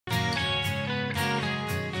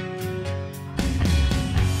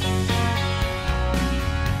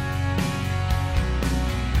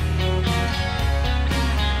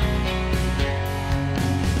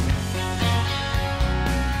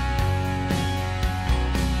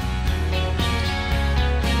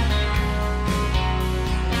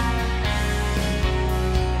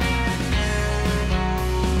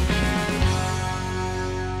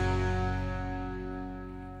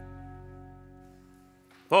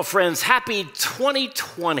Well, friends, happy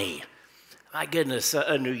 2020. My goodness,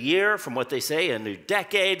 a new year, from what they say, a new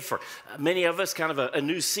decade. For many of us, kind of a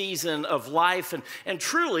new season of life. And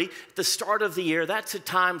truly, the start of the year, that's a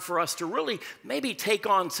time for us to really maybe take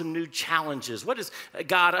on some new challenges. What is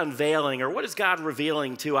God unveiling, or what is God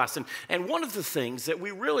revealing to us? And one of the things that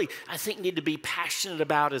we really, I think, need to be passionate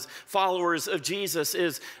about as followers of Jesus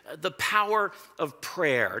is the power of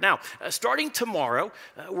prayer. Now, starting tomorrow,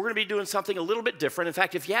 we're going to be doing something a little bit different. In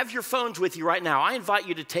fact, if you have your phones with you right now, I invite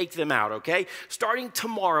you to take them out, okay? Starting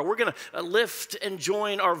tomorrow, we're going to lift and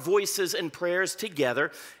join our voices and prayers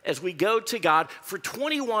together as we go to God for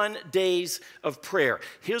 21 days of prayer.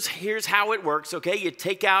 Here's how it works, okay? You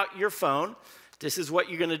take out your phone. This is what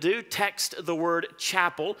you're going to do. Text the word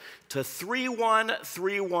chapel to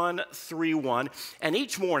 313131. And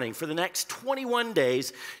each morning for the next 21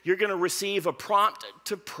 days, you're going to receive a prompt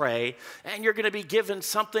to pray, and you're going to be given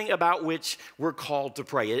something about which we're called to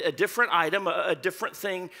pray. A different item, a different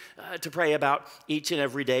thing to pray about each and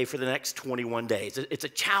every day for the next 21 days. It's a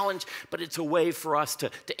challenge, but it's a way for us to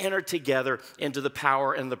enter together into the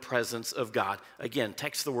power and the presence of God. Again,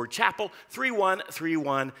 text the word chapel,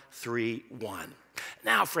 313131.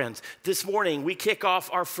 Now, friends, this morning we kick off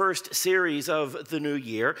our first series of the new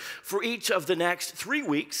year. For each of the next 3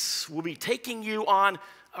 weeks, we'll be taking you on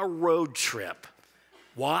a road trip.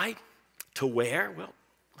 Why? To where? Well,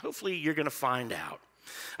 hopefully you're going to find out.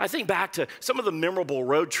 I think back to some of the memorable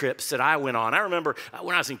road trips that I went on. I remember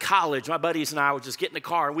when I was in college, my buddies and I would just get in the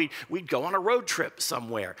car and we'd go on a road trip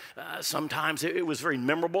somewhere. Sometimes it was very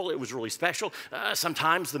memorable. It was really special.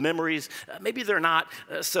 Sometimes the memories, maybe they're not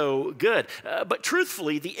so good. But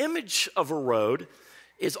truthfully, the image of a road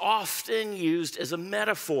is often used as a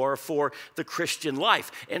metaphor for the Christian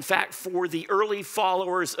life. In fact, for the early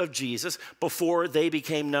followers of Jesus, before they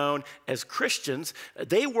became known as Christians,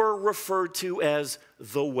 they were referred to as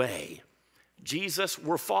the way. Jesus,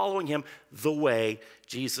 we're following him the way.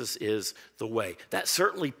 Jesus is the way. That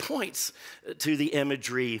certainly points to the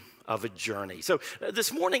imagery of a journey. So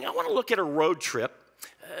this morning, I want to look at a road trip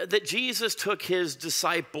that Jesus took his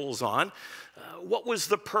disciples on. What was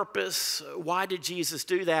the purpose? Why did Jesus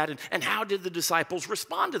do that? And how did the disciples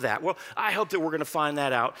respond to that? Well, I hope that we're going to find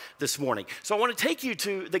that out this morning. So I want to take you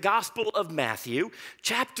to the Gospel of Matthew,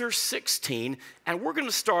 chapter 16, and we're going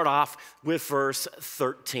to start off with verse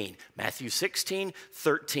 13. Matthew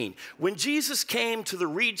 16:13. When Jesus came to the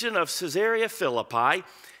region of Caesarea Philippi,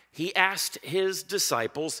 he asked his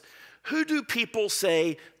disciples, "Who do people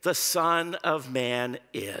say the Son of Man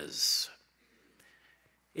is?"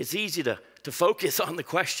 It's easy to focus on the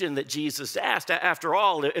question that Jesus asked. After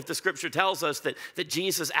all, if the scripture tells us that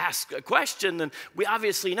Jesus asked a question, then we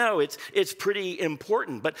obviously know it's pretty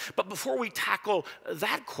important. But before we tackle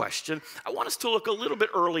that question, I want us to look a little bit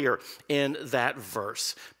earlier in that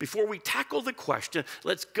verse. Before we tackle the question,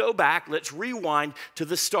 let's go back, let's rewind to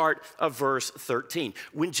the start of verse 13.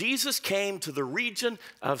 When Jesus came to the region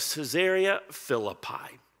of Caesarea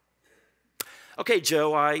Philippi. Okay,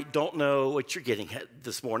 Joe, I don't know what you're getting at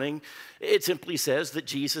this morning. It simply says that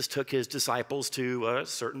Jesus took his disciples to a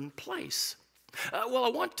certain place. Well, I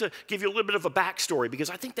want to give you a little bit of a backstory because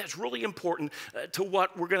I think that's really important to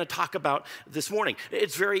what we're going to talk about this morning.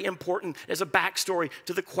 It's very important as a backstory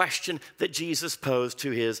to the question that Jesus posed to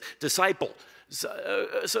his disciple.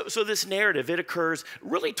 So this narrative, it occurs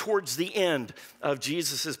really towards the end of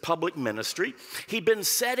Jesus' public ministry. He'd been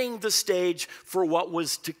setting the stage for what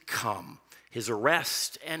was to come. His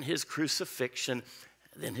arrest and his crucifixion,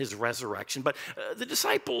 then his resurrection. But the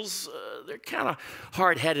disciples, they're kind of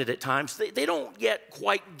hard-headed at times. They don't yet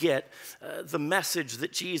quite get the message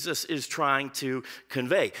that Jesus is trying to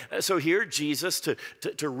convey. So here, Jesus, to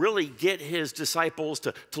really get his disciples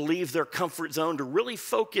to leave their comfort zone, to really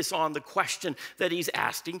focus on the question that he's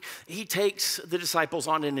asking, he takes the disciples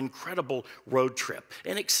on an incredible road trip,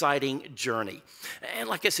 an exciting journey. And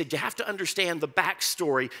like I said, you have to understand the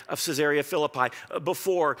backstory of Caesarea Philippi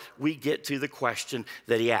before we get to the question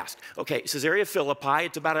that he asked. Okay, Caesarea Philippi,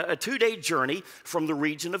 it's about a 2-day journey from the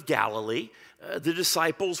region of Galilee. The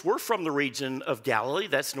disciples were from the region of Galilee,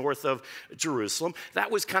 that's north of Jerusalem. That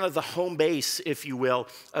was kind of the home base, if you will,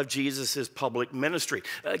 of Jesus' public ministry.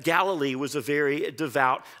 Galilee was a very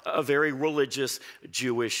devout, a very religious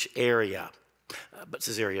Jewish area. But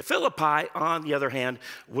Caesarea Philippi, on the other hand,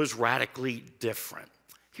 was radically different.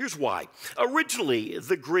 Here's why. Originally,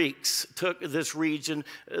 the Greeks took this region,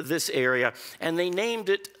 this area, and they named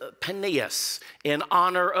it Paneas in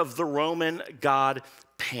honor of the Roman god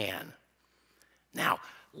Pan. Now,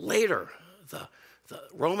 later, the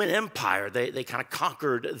Roman Empire, they kind of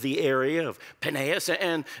conquered the area of Paneas,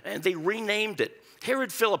 and they renamed it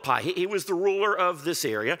Herod Philippi, he was the ruler of this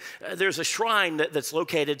area. There's a shrine that's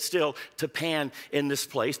located still to Pan in this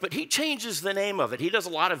place, but he changes the name of it. He does a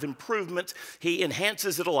lot of improvements. He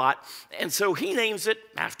enhances it a lot, and so he names it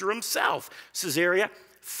after himself, Caesarea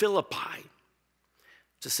Philippi.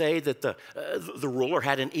 To say that the ruler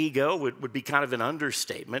had an ego would be kind of an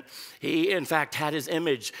understatement. He, in fact, had his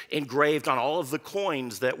image engraved on all of the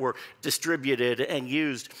coins that were distributed and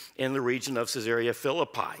used in the region of Caesarea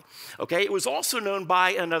Philippi. Okay, it was also known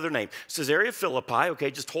by another name, Caesarea Philippi.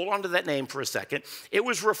 Okay, just hold on to that name for a second. It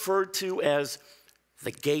was referred to as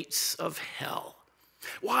the gates of hell.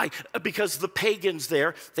 Why? Because the pagans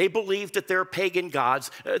there, they believed that their pagan gods,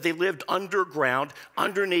 they lived underground,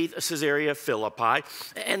 underneath Caesarea Philippi,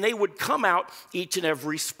 and they would come out each and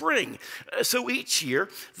every spring. So each year,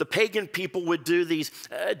 the pagan people would do these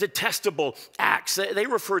detestable acts. They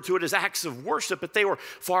referred to it as acts of worship, but they were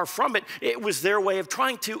far from it. It was their way of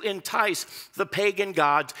trying to entice the pagan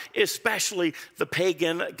gods, especially the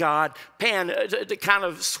pagan god Pan, to kind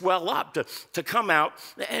of swell up, to come out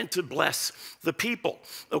and to bless the people.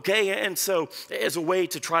 Okay, and so as a way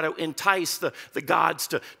to try to entice the gods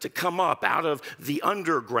to come up out of the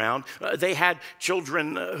underground, they had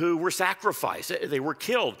children who were sacrificed. They were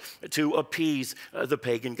killed to appease the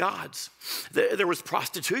pagan gods. There was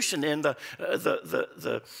prostitution in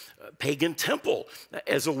the pagan temple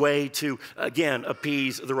as a way to, again,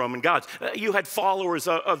 appease the Roman gods. You had followers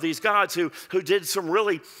of these gods who did some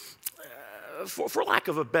really, for lack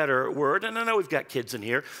of a better word, and I know we've got kids in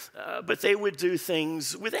here, but they would do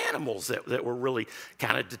things with animals that were really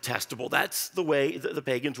kind of detestable. That's the way the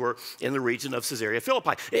pagans were in the region of Caesarea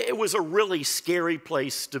Philippi. It was a really scary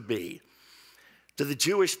place to be. To the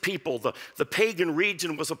Jewish people, the pagan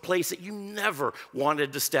region was a place that you never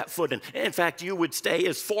wanted to step foot in. In fact, you would stay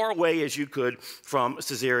as far away as you could from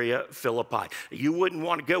Caesarea Philippi. You wouldn't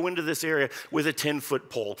want to go into this area with a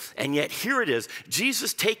 10-foot pole. And yet here it is,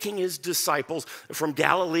 Jesus taking his disciples from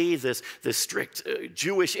Galilee, this strict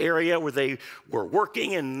Jewish area where they were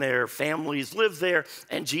working and their families lived there,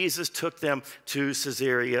 and Jesus took them to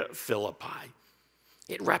Caesarea Philippi.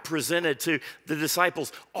 It represented to the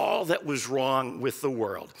disciples all that was wrong with the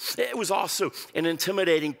world. It was also an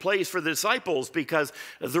intimidating place for the disciples because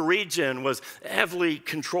the region was heavily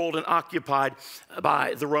controlled and occupied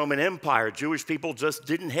by the Roman Empire. Jewish people just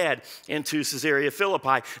didn't head into Caesarea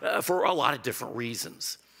Philippi for a lot of different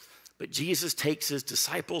reasons. But Jesus takes his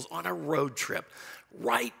disciples on a road trip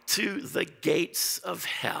right to the gates of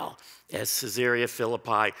hell, as Caesarea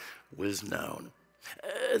Philippi was known.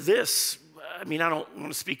 I don't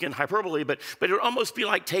want to speak in hyperbole, but it would almost be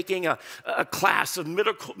like taking a class of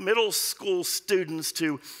middle school students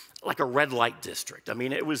to like a red light district.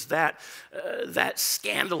 It was that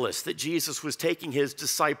scandalous that Jesus was taking his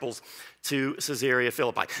disciples to Caesarea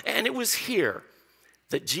Philippi. And it was here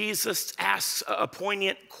that Jesus asks a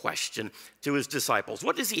poignant question to his disciples.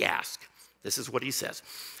 What does he ask? This is what he says.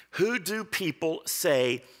 Who do people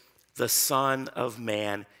say the Son of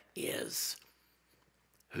Man is?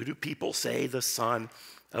 Who do people say the Son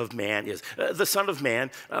of Man is? The Son of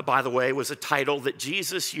Man, by the way, was a title that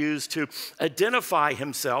Jesus used to identify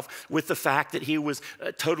himself with the fact that he was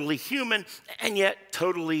totally human and yet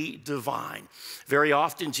totally divine. Very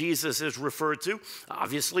often Jesus is referred to,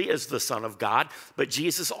 obviously, as the Son of God, but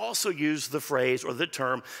Jesus also used the phrase or the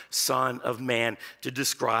term Son of Man to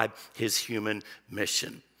describe his human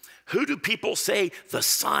mission. Who do people say the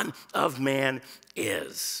Son of Man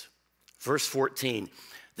is? Verse 14.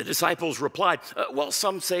 The disciples replied, well,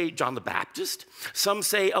 some say John the Baptist, some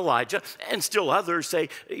say Elijah, and still others say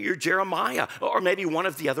you're Jeremiah, or maybe one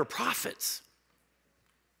of the other prophets.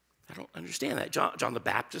 I don't understand that. John the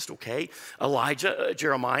Baptist, okay. Elijah,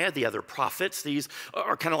 Jeremiah, the other prophets, these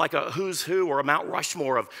are kind of like a who's who or a Mount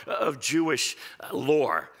Rushmore of Jewish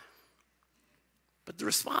lore. But the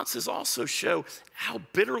responses also show how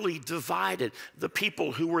bitterly divided the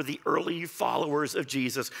people who were the early followers of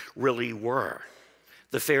Jesus really were.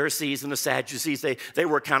 The Pharisees and the Sadducees, they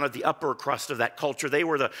were kind of the upper crust of that culture. They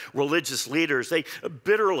were the religious leaders. They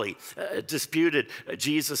bitterly disputed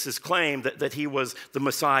Jesus' claim that he was the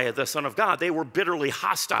Messiah, the Son of God. They were bitterly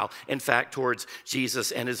hostile, in fact, towards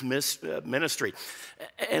Jesus and his ministry.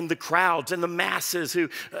 And the crowds and the masses who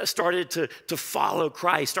started to follow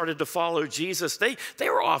Christ, started to follow Jesus, they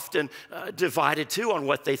were often divided too on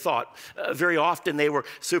what they thought. Very often they were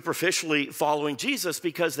superficially following Jesus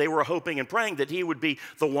because they were hoping and praying that he would be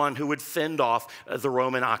the one who would fend off the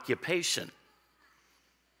Roman occupation.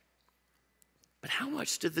 But how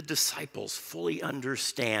much did the disciples fully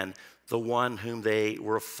understand the one whom they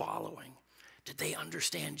were following? Did they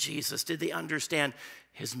understand Jesus? Did they understand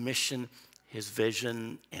his mission, his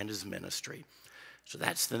vision, and his ministry? So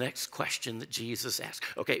that's the next question that Jesus asked.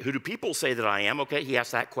 Okay, who do people say that I am? Okay, he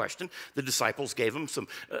asked that question. The disciples gave him some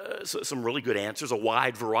really good answers, a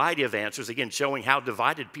wide variety of answers, again, showing how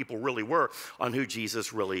divided people really were on who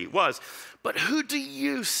Jesus really was. But who do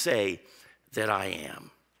you say that I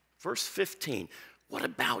am? Verse 15. What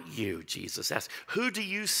about you, Jesus asked. Who do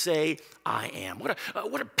you say I am? What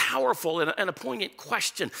a powerful and a poignant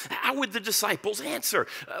question. How would the disciples answer?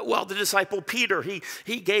 Well, the disciple Peter, he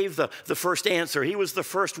gave the first answer. He was the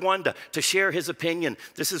first one to share his opinion.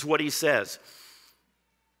 This is what he says.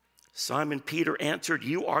 Simon Peter answered,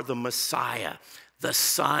 you are the Messiah, the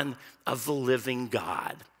Son of the living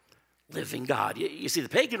God. Living God. You see, the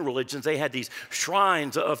pagan religions, they had these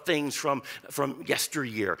shrines of things from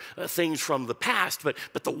yesteryear, things from the past, but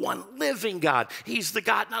the one living God, he's the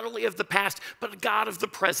God not only of the past, but a God of the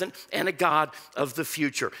present and a God of the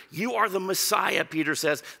future. You are the Messiah, Peter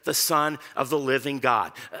says, the Son of the living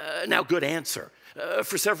God. Now, good answer.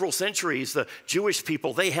 For several centuries, the Jewish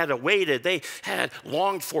people, they had awaited, they had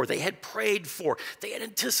longed for, they had prayed for, they had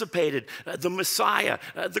anticipated the Messiah,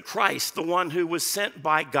 the Christ, the one who was sent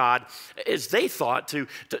by God, as they thought to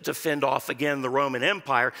fend off again the Roman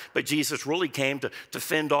Empire. But Jesus really came to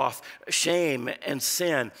fend off shame and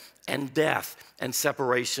sin and death and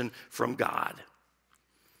separation from God.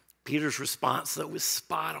 Peter's response, though, was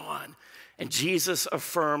spot on. And Jesus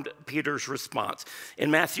affirmed Peter's response. In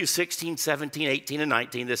Matthew 16, 17, 18, and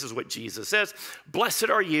 19, this is what Jesus says. Blessed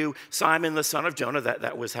are you, Simon, the son of Jonah.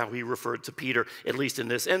 That was how he referred to Peter, at least in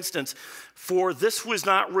this instance. For this was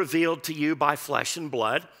not revealed to you by flesh and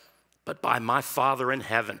blood, but by my Father in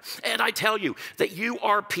heaven. And I tell you that you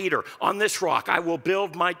are Peter. On this rock I will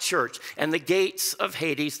build my church, and the gates of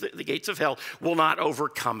Hades, the gates of hell, will not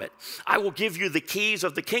overcome it. I will give you the keys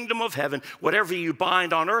of the kingdom of heaven. Whatever you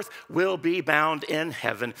bind on earth will be bound in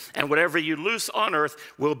heaven, and whatever you loose on earth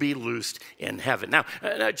will be loosed in heaven. Now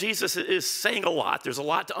Jesus is saying a lot. There's a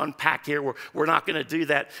lot to unpack here. We're not going to do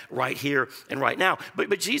that right here and right now.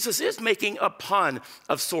 But Jesus is making a pun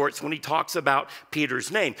of sorts when he talks about Peter's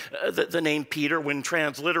name. The name Peter, when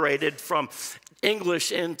transliterated from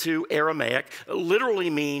English into Aramaic, literally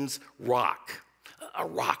means rock. A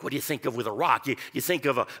rock, what do you think of with a rock? You think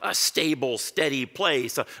of a stable, steady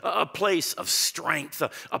place, a place of strength,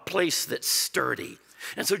 a place that's sturdy.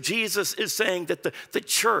 And so Jesus is saying that the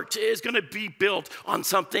church is going to be built on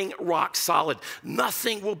something rock solid.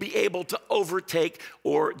 Nothing will be able to overtake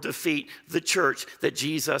or defeat the church that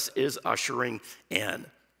Jesus is ushering in.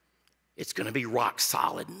 It's going to be rock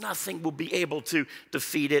solid. Nothing will be able to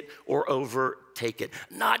defeat it or overtake it.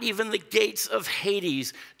 Not even the gates of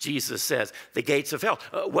Hades, Jesus says. The gates of hell.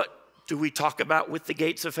 What do we talk about with the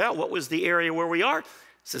gates of hell? What was the area where we are?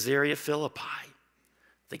 Caesarea Philippi.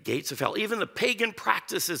 The gates of hell. Even the pagan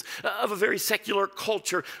practices of a very secular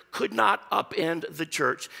culture could not upend the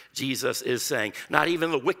church, Jesus is saying. Not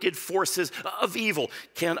even the wicked forces of evil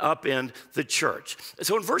can upend the church.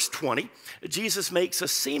 So in verse 20, Jesus makes a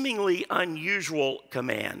seemingly unusual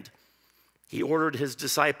command. He ordered his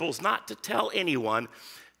disciples not to tell anyone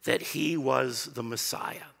that he was the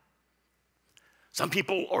Messiah. Some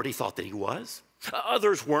people already thought that he was.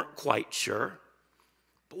 Others weren't quite sure.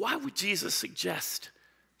 But why would Jesus suggest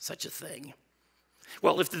such a thing?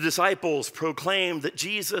 Well, if the disciples proclaimed that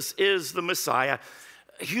Jesus is the Messiah,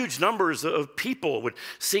 huge numbers of people would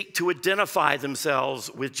seek to identify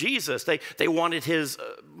themselves with Jesus. They wanted his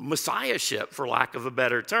messiahship, for lack of a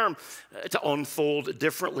better term, to unfold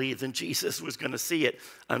differently than Jesus was going to see it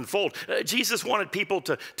unfold. Jesus wanted people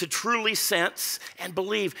to truly sense and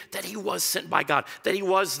believe that he was sent by God, that he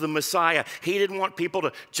was the Messiah. He didn't want people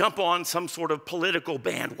to jump on some sort of political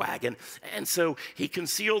bandwagon. And so he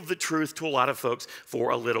concealed the truth to a lot of folks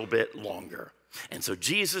for a little bit longer. And so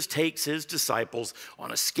Jesus takes his disciples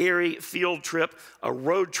on a scary field trip, a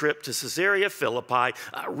road trip to Caesarea Philippi,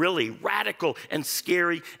 a really radical and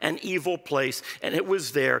scary and evil place. And it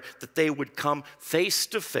was there that they would come face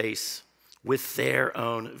to face with their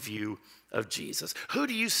own view of Jesus. Who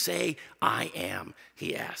do you say I am?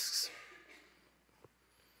 He asks.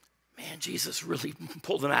 Man, Jesus really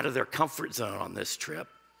pulled them out of their comfort zone on this trip.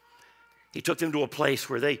 He took them to a place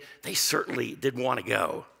where they certainly didn't want to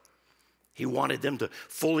go. He wanted them to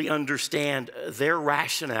fully understand their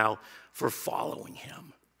rationale for following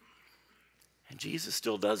him. And Jesus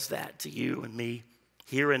still does that to you and me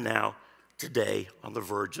here and now, today, on the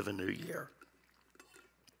verge of a new year.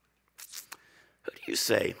 Who do you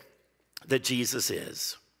say that Jesus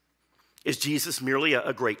is? Is Jesus merely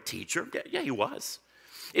a great teacher? Yeah, he was.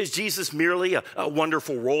 Is Jesus merely a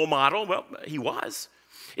wonderful role model? Well, he was.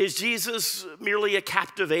 Is Jesus merely a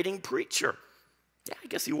captivating preacher? Yeah, I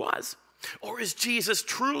guess he was. Or is Jesus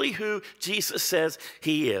truly who Jesus says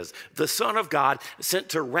he is, the Son of God sent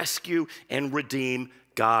to rescue and redeem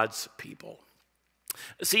God's people?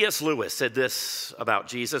 C.S. Lewis said this about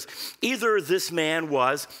Jesus: either this man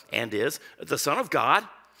was and is the Son of God,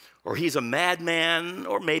 or he's a madman,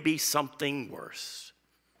 or maybe something worse.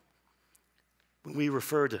 When we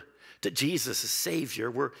refer to Jesus as Savior,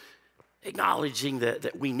 we're acknowledging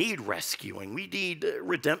that we need rescuing. We need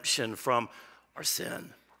redemption from our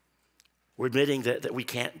sin. We're admitting that we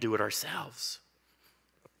can't do it ourselves.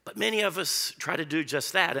 But many of us try to do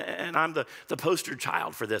just that, and I'm the poster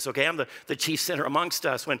child for this, okay? I'm the chief sinner amongst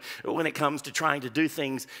us when it comes to trying to do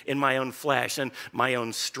things in my own flesh and my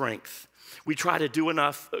own strength. We try to do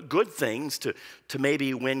enough good things to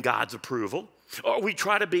maybe win God's approval, or we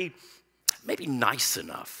try to be maybe nice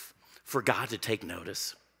enough for God to take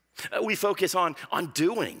notice. We focus on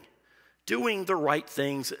doing the right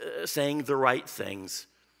things, saying the right things.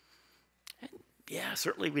 Yeah,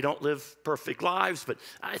 certainly we don't live perfect lives, but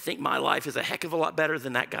I think my life is a heck of a lot better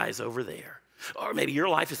than that guy's over there. Or maybe your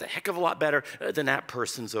life is a heck of a lot better than that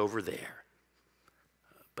person's over there.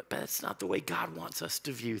 But that's not the way God wants us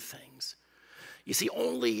to view things. You see,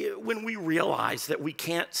 only when we realize that we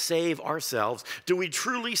can't save ourselves do we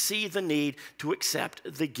truly see the need to accept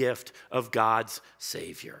the gift of God's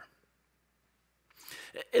Savior.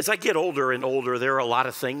 As I get older and older, there are a lot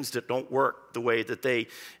of things that don't work the way that they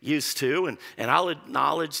used to. And I'll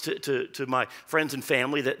acknowledge to my friends and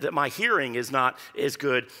family that my hearing is not as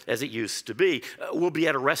good as it used to be. We'll be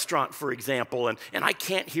at a restaurant, for example, and I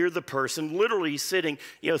can't hear the person literally sitting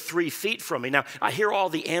 3 feet from me. Now, I hear all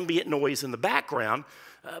the ambient noise in the background,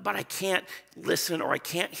 but I can't listen or I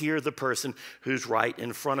can't hear the person who's right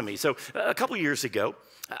in front of me. So a couple years ago,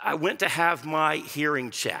 I went to have my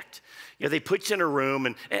hearing checked. They put you in a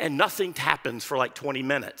room and nothing happens for like 20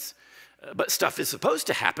 minutes. But stuff is supposed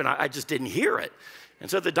to happen. I just didn't hear it. And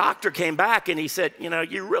so the doctor came back and he said,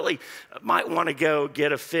 you really might want to go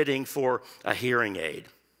get a fitting for a hearing aid.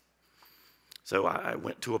 So I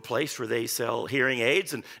went to a place where they sell hearing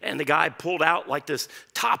aids, and the guy pulled out like this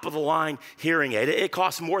top-of-the-line hearing aid. It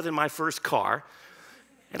cost more than my first car.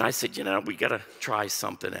 And I said, we got to try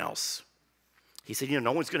something else. He said,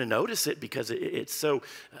 no one's going to notice it because it's so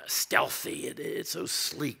stealthy. It's so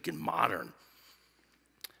sleek and modern.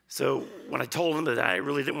 So when I told him that I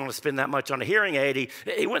really didn't want to spend that much on a hearing aid,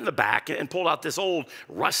 he went in the back and pulled out this old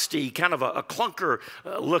rusty, kind of a clunker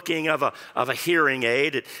looking of a hearing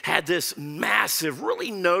aid. It had this massive,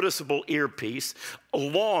 really noticeable earpiece, a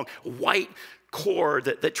long white cord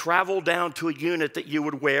that traveled down to a unit that you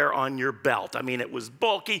would wear on your belt. I mean, it was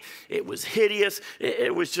bulky, it was hideous,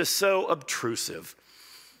 it was just so obtrusive.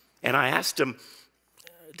 And I asked him,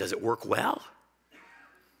 does it work well?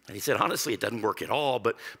 And he said, honestly, it doesn't work at all,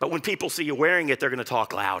 but when people see you wearing it, they're going to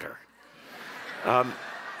talk louder.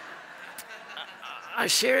 I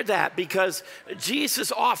shared that because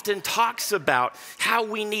Jesus often talks about how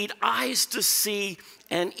we need eyes to see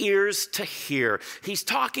and ears to hear. He's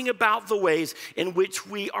talking about the ways in which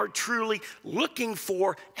we are truly looking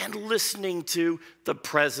for and listening to the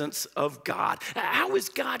presence of God. How is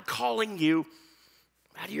God calling you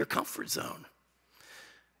out of your comfort zone?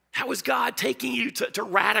 How is God taking you to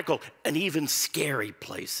radical and even scary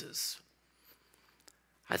places?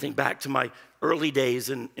 I think back to my early days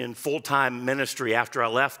in full-time ministry after I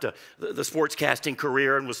left the sportscasting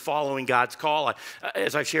career and was following God's call.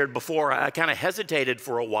 As I shared before, I kind of hesitated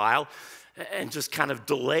for a while and just kind of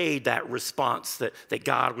delayed that response that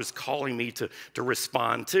God was calling me to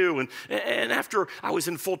respond to. And after I was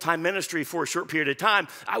in full-time ministry for a short period of time,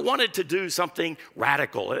 I wanted to do something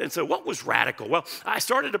radical. And so what was radical? Well, I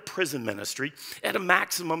started a prison ministry at a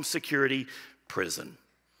maximum security prison.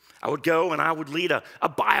 I would go and I would lead a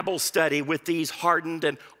Bible study with these hardened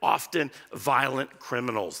and often violent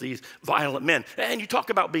criminals, these violent men. And you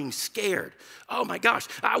talk about being scared. Oh my gosh,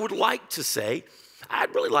 I'd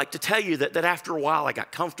really like to tell you that after a while I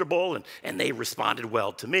got comfortable and they responded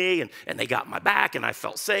well to me and they got my back and I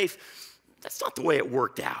felt safe. That's not the way it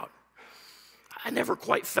worked out. I never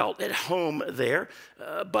quite felt at home there,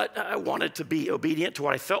 but I wanted to be obedient to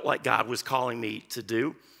what I felt like God was calling me to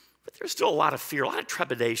do. But there's still a lot of fear, a lot of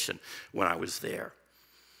trepidation when I was there.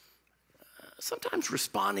 Sometimes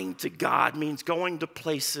responding to God means going to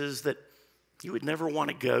places that you would never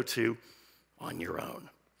want to go to on your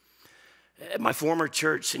own. At my former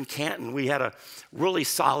church in Canton, we had a really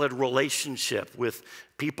solid relationship with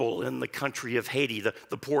people in the country of Haiti,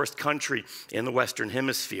 the poorest country in the Western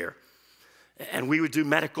Hemisphere. And we would do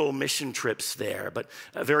medical mission trips there, but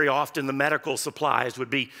very often the medical supplies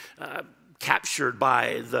would be captured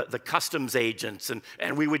by the customs agents,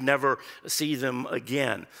 and we would never see them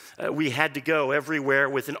again. We had to go everywhere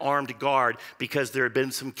with an armed guard because there had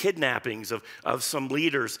been some kidnappings of some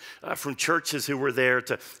leaders from churches who were there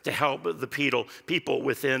to help the people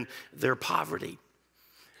within their poverty.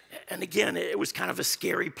 And again, it was kind of a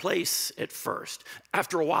scary place at first.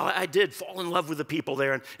 After a while, I did fall in love with the people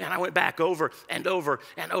there, and I went back over and over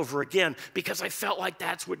and over again because I felt like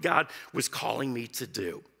that's what God was calling me to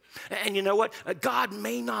do. And you know what? God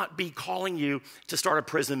may not be calling you to start a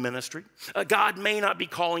prison ministry. God may not be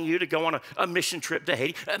calling you to go on a mission trip to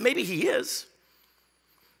Haiti. Maybe he is.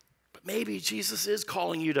 But maybe Jesus is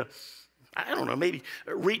calling you to, I don't know, maybe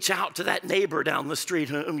reach out to that neighbor down the street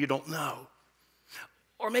whom you don't know.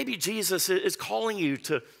 Or maybe Jesus is calling you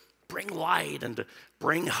to bring light and to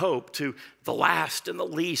bring hope to the last and the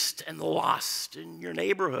least and the lost in your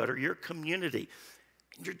neighborhood or your community,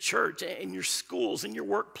 in your church, in your schools, in your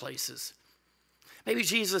workplaces. Maybe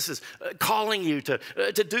Jesus is calling you to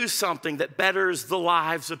do something that betters the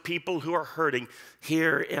lives of people who are hurting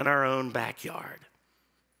here in our own backyard.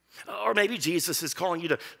 Or maybe Jesus is calling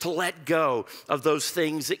you to let go of those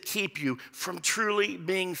things that keep you from truly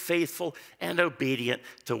being faithful and obedient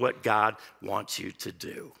to what God wants you to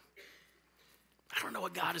do. I don't know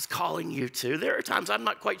what God is calling you to. There are times I'm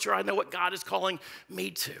not quite sure I know what God is calling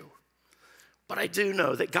me to. But I do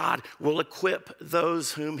know that God will equip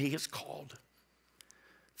those whom he has called.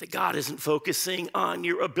 That God isn't focusing on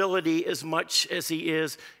your ability as much as he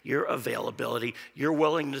is your availability, your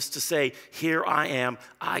willingness to say, here I am,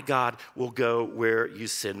 I, God, will go where you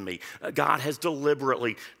send me. God has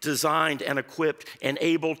deliberately designed and equipped,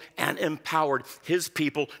 enabled and empowered his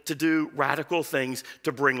people to do radical things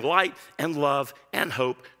to bring light and love and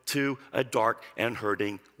hope to a dark and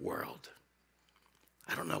hurting world.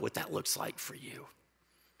 I don't know what that looks like for you,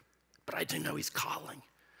 but I do know he's calling.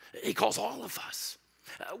 He calls all of us.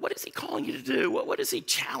 What is he calling you to do? What is he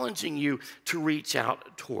challenging you to reach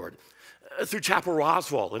out toward? Through Chapel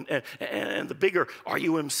Roswell and the bigger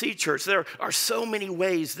RUMC church, there are so many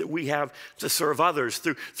ways that we have to serve others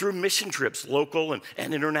through mission trips, local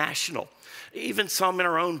and international, even some in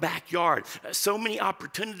our own backyard. So many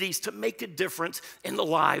opportunities to make a difference in the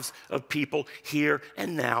lives of people here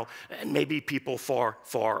and now, and maybe people far,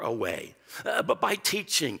 far away. But by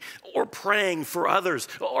teaching or praying for others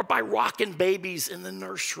or by rocking babies in the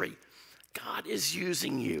nursery, God is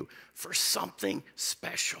using you for something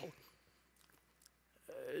special.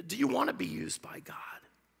 Do you want to be used by God?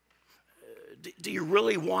 Do you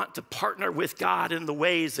really want to partner with God in the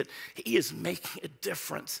ways that he is making a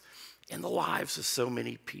difference in the lives of so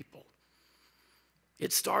many people?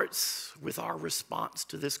 It starts with our response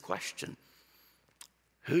to this question.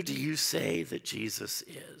 Who do you say that Jesus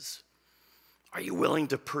is? Are you willing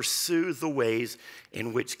to pursue the ways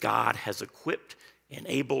in which God has equipped,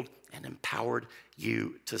 enabled, and empowered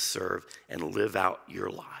you to serve and live out your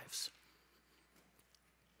lives?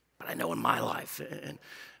 But I know in my life, in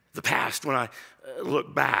the past, when I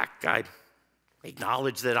look back, I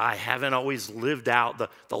acknowledge that I haven't always lived out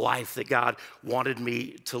the life that God wanted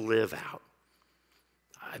me to live out.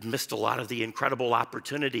 I've missed a lot of the incredible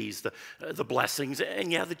opportunities, the blessings,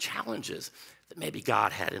 and the challenges that maybe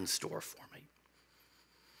God had in store for me.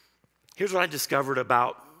 Here's what I discovered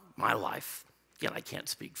about my life. Again, I can't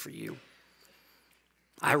speak for you.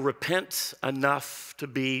 I repent enough to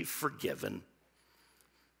be forgiven,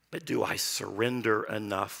 but do I surrender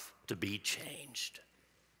enough to be changed?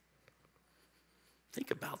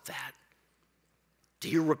 Think about that. Do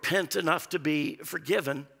you repent enough to be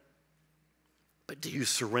forgiven, but do you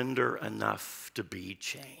surrender enough to be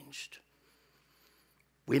changed?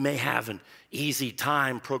 We may have an easy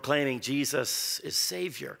time proclaiming Jesus as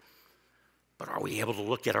Savior, but are we able to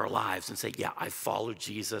look at our lives and say, yeah, I follow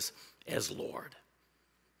Jesus as Lord?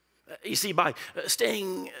 You see, by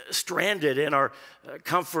staying stranded in our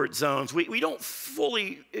comfort zones, we don't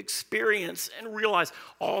fully experience and realize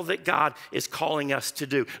all that God is calling us to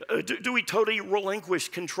do. Do we totally relinquish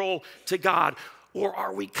control to God, or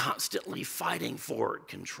are we constantly fighting for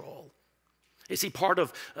control? You see, part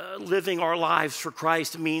of living our lives for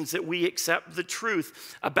Christ means that we accept the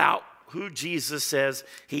truth about who Jesus says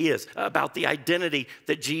he is, about the identity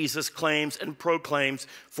that Jesus claims and proclaims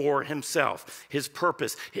for himself, his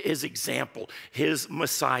purpose, his example, his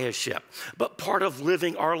messiahship. But part of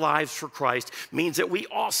living our lives for Christ means that we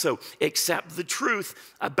also accept the truth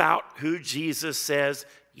about who Jesus says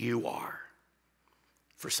you are.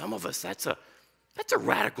 For some of us, that's a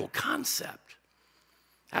radical concept.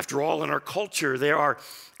 After all, in our culture, there are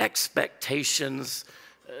expectations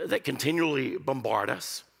that continually bombard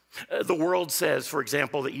us. The world says, for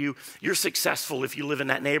example, that you're successful if you live in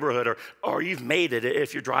that neighborhood, or you've made it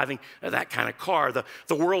if you're driving that kind of car.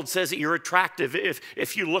 The world says that you're attractive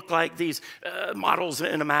if you look like these models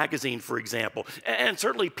in a magazine, for example. And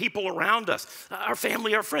certainly people around us, our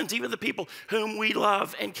family, our friends, even the people whom we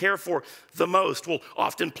love and care for the most will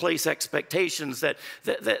often place expectations that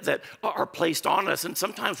are placed on us. And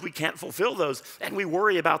sometimes we can't fulfill those. And we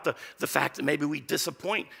worry about the fact that maybe we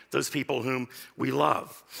disappoint those people whom we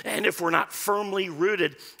love. And if we're not firmly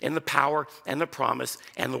rooted in the power and the promise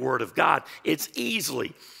and the Word of God, it's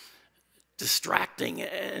easily distracting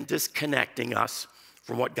and disconnecting us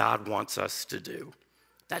from what God wants us to do.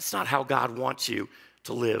 That's not how God wants you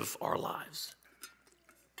to live our lives.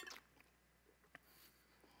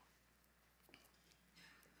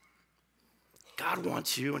 God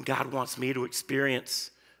wants you and God wants me to experience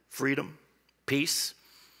freedom, peace,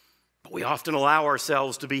 but we often allow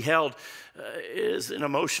ourselves to be held as an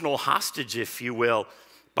emotional hostage, if you will,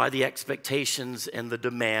 by the expectations and the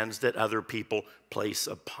demands that other people place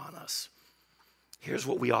upon us. Here's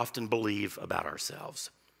what we often believe about ourselves.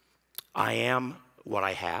 I am what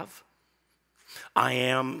I have. I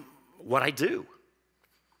am what I do.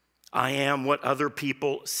 I am what other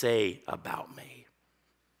people say about me.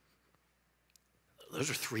 Those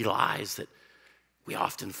are three lies that we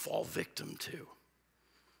often fall victim to.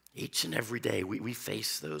 Each and every day, we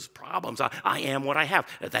face those problems. I am what I have.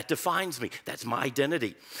 That defines me. That's my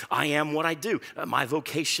identity. I am what I do. My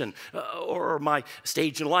vocation or my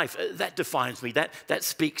stage in life, that defines me. That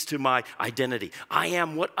speaks to my identity. I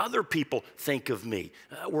am what other people think of me.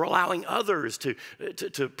 We're allowing others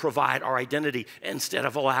to provide our identity instead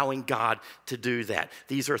of allowing God to do that.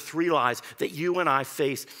 These are three lies that you and I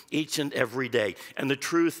face each and every day. And the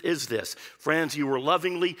truth is this, friends, you were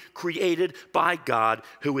lovingly created by God,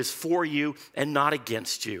 who is for you and not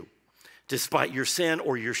against you. Despite your sin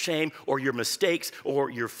or your shame or your mistakes or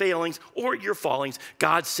your failings or your fallings,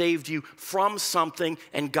 God saved you from something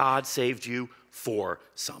and God saved you for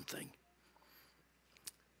something.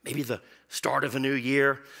 Maybe the start of a new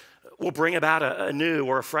year will bring about a new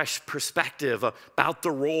or a fresh perspective about the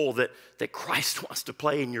role that Christ wants to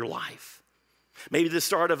play in your life. Maybe the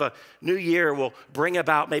start of a new year will bring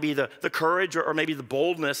about maybe the courage or maybe the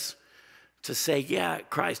boldness to say, yeah,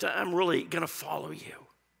 Christ, I'm really going to follow you.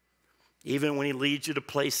 Even when he leads you to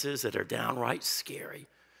places that are downright scary,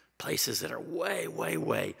 places that are way, way,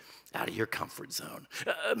 way out of your comfort zone.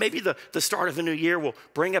 Maybe the start of a new year will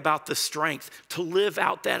bring about the strength to live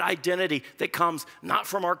out that identity that comes not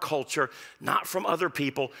from our culture, not from other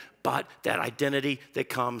people, but that identity that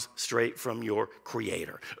comes straight from your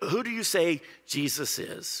Creator. Who do you say Jesus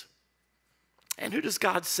is? And who does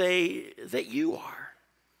God say that you are?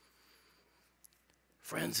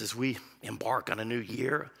 Friends, as we embark on a new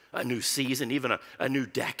year, a new season, even a new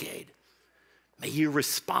decade, may you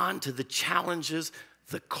respond to the challenges,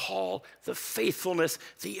 the call, the faithfulness,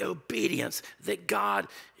 the obedience that God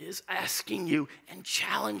is asking you and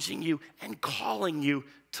challenging you and calling you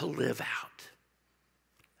to live out.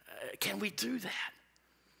 Can we do that?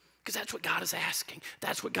 Because that's what God is asking.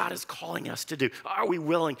 That's what God is calling us to do. Are we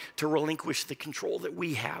willing to relinquish the control that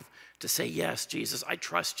we have to say, yes, Jesus, I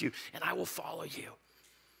trust you and I will follow you.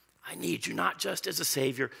 I need you not just as a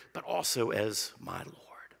Savior, but also as my Lord.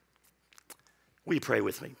 Will you pray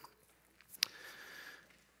with me?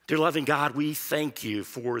 Dear loving God, we thank you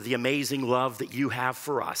for the amazing love that you have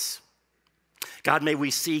for us. God, may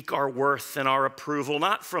we seek our worth and our approval,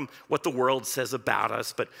 not from what the world says about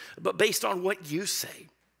us, but based on what you say.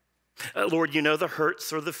 Lord, you know the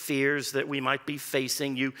hurts or the fears that we might be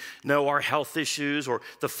facing. You know our health issues or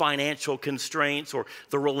the financial constraints or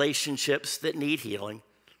the relationships that need healing.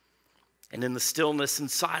 And in the stillness and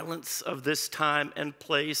silence of this time and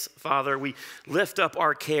place, Father, we lift up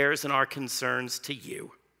our cares and our concerns to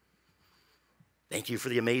you. Thank you for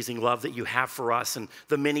the amazing love that you have for us and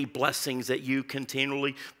the many blessings that you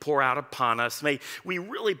continually pour out upon us. May we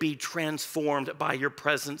really be transformed by your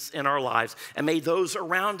presence in our lives, and may those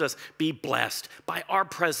around us be blessed by our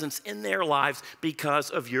presence in their lives because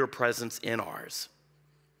of your presence in ours.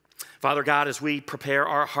 Father God, as we prepare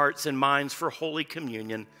our hearts and minds for Holy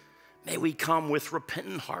Communion, may we come with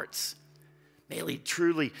repentant hearts. May we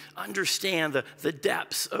truly understand the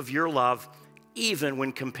depths of your love, even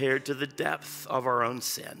when compared to the depth of our own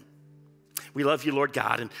sin. We love you, Lord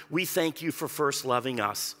God, and we thank you for first loving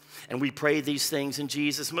us. And we pray these things in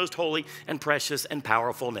Jesus' most holy and precious and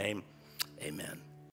powerful name. Amen.